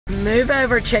Move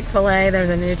over, Chick-fil-A. There's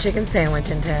a new chicken sandwich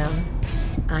in town.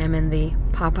 I am in the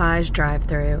Popeyes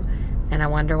drive-thru, and I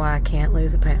wonder why I can't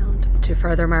lose a pound. To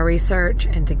further my research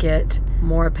and to get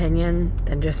more opinion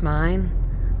than just mine,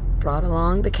 brought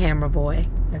along the camera boy.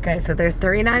 Okay, so they're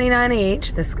 $3.99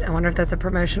 each. I wonder if that's a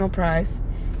promotional price.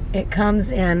 It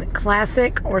comes in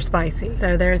classic or spicy.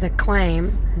 So there's a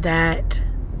claim that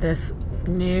this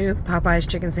new Popeyes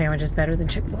chicken sandwich is better than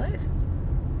Chick-fil-A's.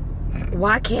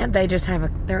 Why can't they just have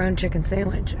their own chicken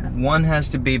sandwich? One has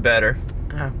to be better.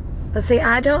 Oh. But see,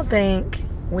 I don't think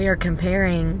we are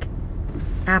comparing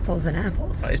apples and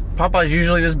apples. Is Popeyes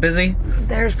usually this busy?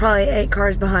 There's probably 8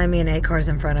 cars behind me and 8 cars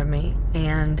in front of me,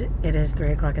 and it is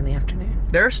 3 o'clock in the afternoon.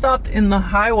 They're stopped in the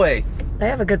highway. They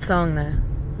have a good song though.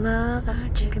 Love our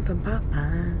chicken from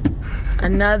Popeyes.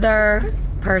 Another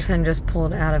person just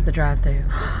pulled out of the drive-thru.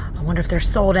 I wonder if they're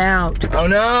sold out. Oh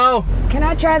no! Can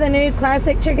I try the new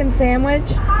classic chicken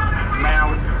sandwich?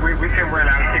 Ma'am, we can run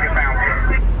out of chicken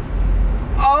sandwich.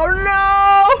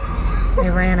 Oh no! They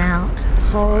ran out.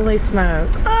 Holy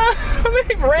smokes.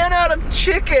 They ran out of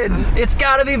chicken. It's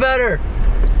gotta be better.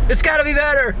 It's gotta be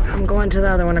better. I'm going to the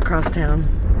other one across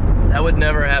town. That would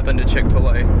never happen to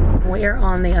Chick-fil-A. We are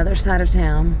on the other side of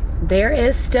town. There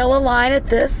is still a line at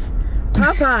this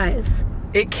Popeyes.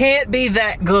 It can't be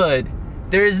that good.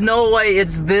 There is no way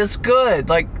it's this good.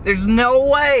 Like, there's no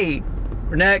way.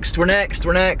 We're next, we're next,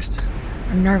 we're next.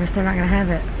 I'm nervous they're not gonna have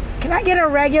it. Can I get a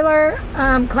regular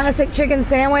classic chicken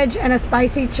sandwich and a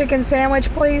spicy chicken sandwich,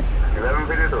 please?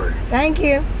 11:53. Thank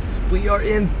you. We are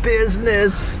in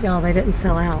business. Y'all, they didn't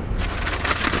sell out.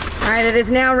 All right, it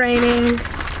is now raining.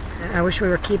 I wish we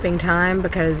were keeping time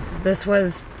because this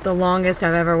was the longest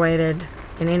I've ever waited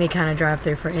in any kind of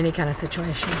drive-thru for any kind of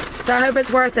situation. So I hope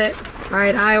it's worth it. All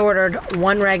right, I ordered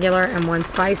 1 regular and 1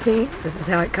 spicy. This is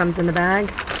how it comes in the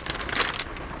bag.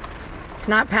 It's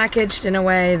not packaged in a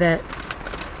way that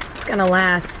it's gonna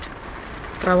last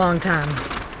for a long time.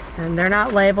 And they're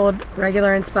not labeled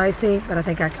regular and spicy, but I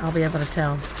think I'll be able to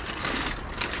tell.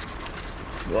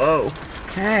 Whoa.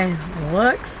 Okay,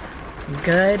 looks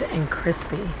good and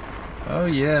crispy. Oh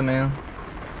yeah, man.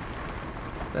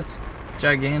 That's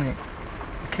gigantic.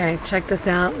 Okay, check this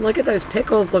out. Look at those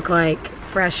pickles, look like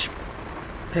fresh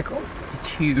pickles. It's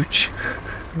huge.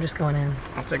 I'm just going in.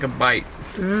 I'll take a bite.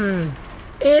 Mmm.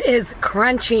 It is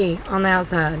crunchy on the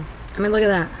outside. I mean, look at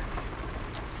that.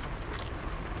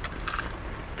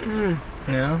 Mmm.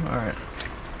 Yeah, alright.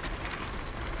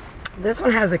 This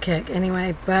one has a kick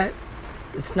anyway, but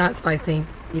it's not spicy.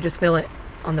 You just feel it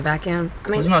on the back end. I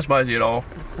mean, It's not spicy at all.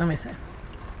 let me see.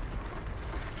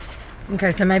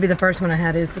 Okay, so maybe the first one I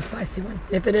had is the spicy one.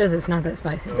 If it is, it's not that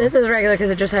spicy. This is regular because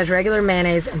it just has regular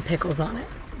mayonnaise and pickles on it.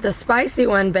 The spicy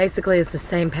one basically is the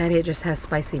same patty, it just has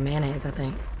spicy mayonnaise, I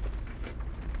think.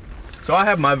 So I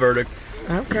have my verdict.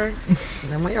 Okay,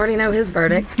 then we already know his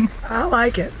verdict. I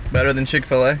like it. Better than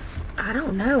Chick-fil-A? I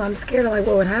don't know, I'm scared of like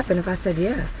what would happen if I said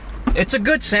yes. It's a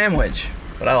good sandwich,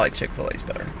 but I like Chick-fil-A's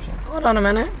better. So. Hold on a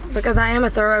minute, because I am a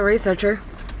thorough researcher.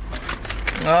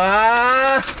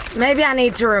 Maybe I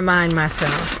need to remind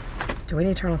myself. Do we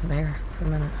need to turn on some air for a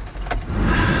minute?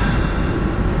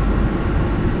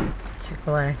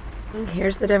 Chick-fil-A.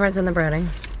 Here's the difference in the breading.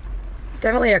 It's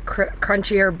definitely a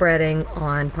crunchier breading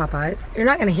on Popeyes. You're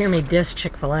not gonna hear me diss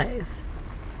Chick-fil-A's.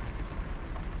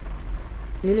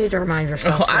 You need to remind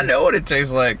yourself. Oh, I know what it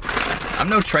tastes like. I'm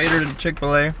no traitor to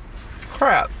Chick-fil-A.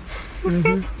 Crap.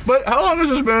 But how long has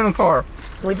this been in the car?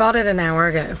 We bought it an hour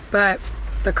ago, but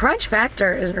the crunch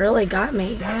factor has really got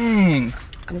me. Dang.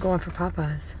 I'm going for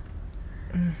Popeyes.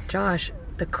 Josh,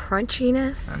 the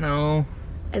crunchiness. I know.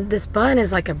 And this bun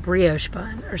is like a brioche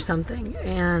bun or something,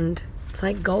 and it's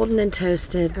like golden and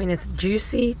toasted. I mean, it's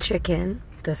juicy chicken.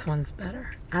 This one's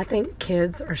better. I think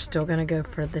kids are still gonna go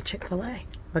for the Chick-fil-A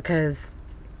because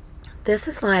this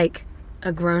is like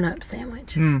a grown-up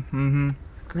sandwich. I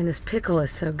mean, this pickle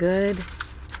is so good.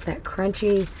 That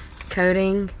crunchy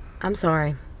coating. I'm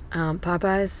sorry.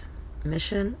 Popeyes,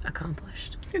 mission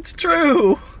accomplished. It's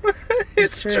true.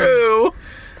 It's true.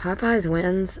 Popeyes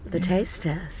wins the taste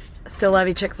test. I still love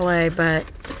you, Chick-fil-A, but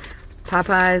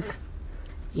Popeyes,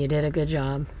 you did a good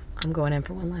job. I'm going in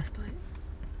for one last bite.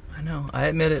 I know. I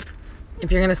admit it.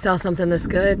 If you're going to sell something this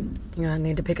good, you're going to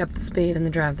need to pick up the speed in the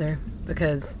drive-thru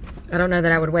because I don't know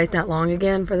that I would wait that long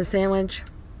again for the sandwich,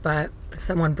 but if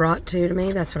someone brought 2 to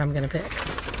me, that's what I'm going to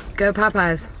pick. Go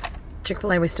Popeyes.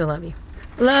 Chick-fil-A, we still love you.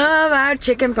 Love our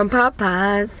chicken from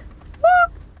Popeyes.